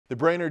The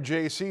Brainerd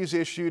Jaycees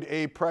issued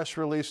a press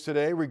release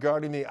today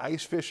regarding the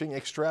ice fishing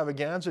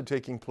extravaganza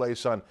taking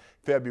place on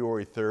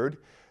February 3rd.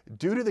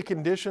 Due to the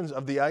conditions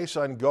of the ice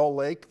on Gull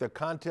Lake, the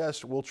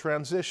contest will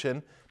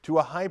transition to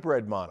a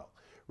hybrid model.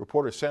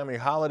 Reporter Sammy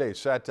Holliday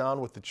sat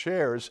down with the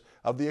chairs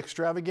of the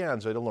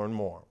extravaganza to learn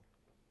more.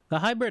 The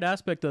hybrid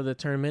aspect of the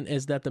tournament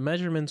is that the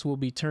measurements will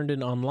be turned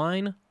in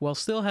online while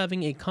still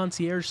having a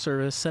concierge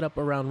service set up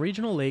around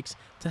regional lakes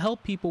to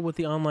help people with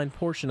the online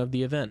portion of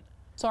the event.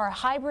 So our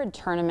hybrid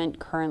tournament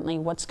currently,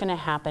 what's going to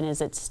happen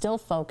is it's still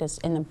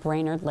focused in the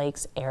Brainerd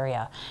Lakes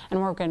area, and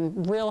we're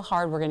working real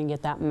hard. We're going to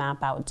get that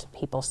map out to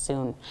people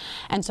soon.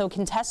 And so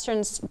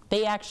contestants,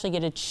 they actually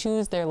get to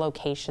choose their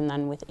location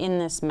then within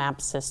this map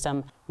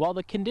system. While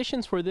the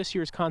conditions for this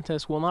year's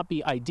contest will not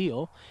be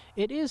ideal,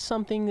 it is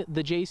something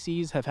the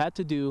Jaycees have had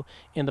to do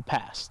in the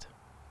past.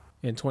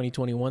 In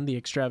 2021, the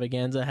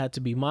extravaganza had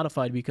to be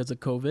modified because of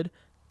COVID.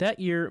 That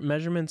year,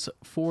 measurements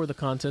for the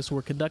contest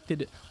were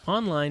conducted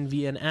online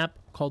via an app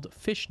called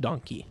Fish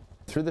Donkey.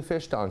 Through the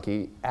Fish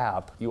Donkey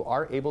app, you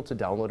are able to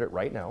download it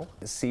right now,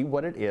 see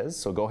what it is.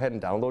 So go ahead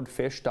and download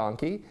Fish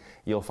Donkey.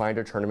 You'll find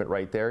a tournament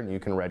right there and you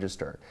can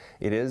register.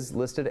 It is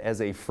listed as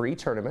a free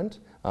tournament,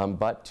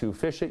 but to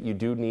fish it, you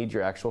do need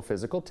your actual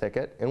physical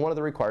ticket. And one of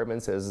the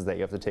requirements is that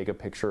you have to take a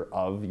picture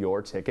of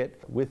your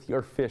ticket with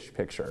your fish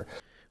picture.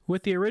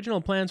 With the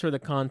original plans for the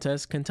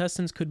contest,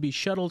 contestants could be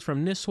shuttled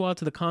from Nisswa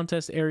to the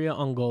contest area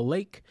on Gull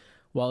Lake.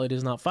 While it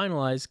is not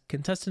finalized,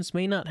 contestants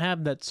may not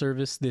have that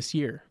service this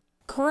year.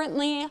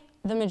 Currently,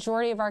 the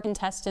majority of our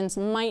contestants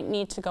might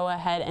need to go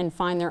ahead and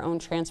find their own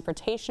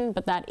transportation,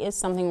 but that is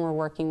something we're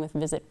working with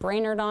Visit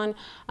Brainerd on,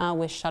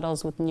 with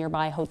shuttles with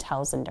nearby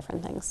hotels and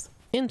different things.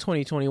 In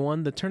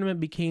 2021, the tournament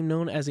became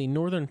known as a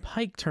Northern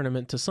Pike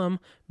Tournament to some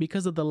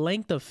because of the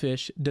length of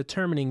fish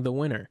determining the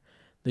winner.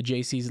 The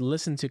Jaycees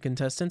listened to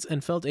contestants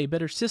and felt a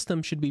better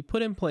system should be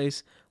put in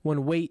place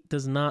when weight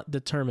does not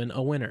determine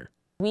a winner.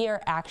 We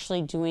are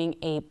actually doing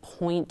a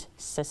point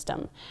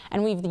system,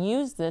 and we've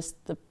used this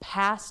the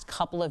past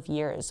couple of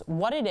years.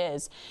 What it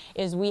is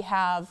we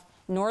have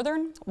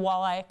northern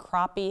walleye,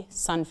 crappie,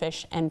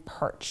 sunfish, and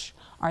perch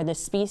are the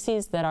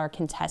species that our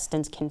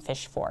contestants can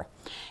fish for.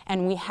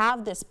 And we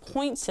have this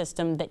point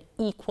system that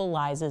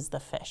equalizes the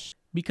fish.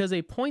 Because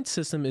a point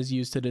system is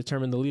used to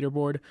determine the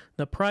leaderboard,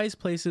 the prize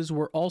places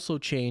were also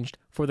changed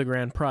for the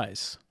grand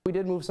prize. We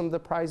did move some of the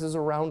prizes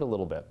around a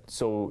little bit.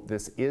 So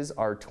this is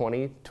our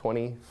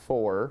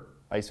 2024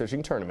 ice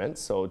fishing tournament.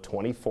 So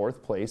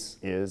 24th place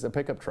is a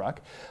pickup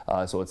truck.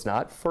 So it's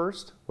not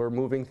first. We're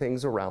moving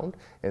things around,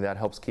 and that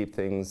helps keep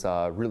things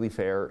really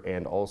fair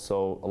and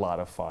also a lot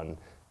of fun.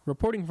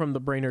 Reporting from the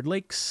Brainerd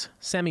Lakes,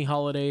 Sammy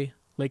Holliday,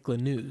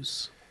 Lakeland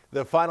News.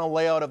 The final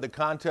layout of the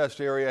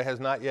contest area has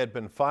not yet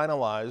been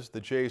finalized.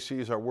 The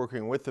Jaycees are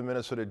working with the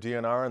Minnesota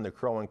DNR and the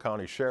Crow Wing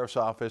County Sheriff's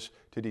Office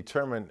to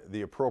determine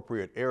the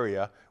appropriate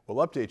area.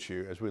 We'll update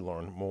you as we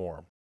learn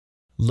more.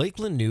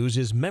 Lakeland News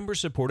is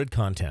member-supported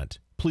content.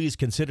 Please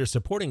consider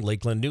supporting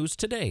Lakeland News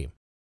today.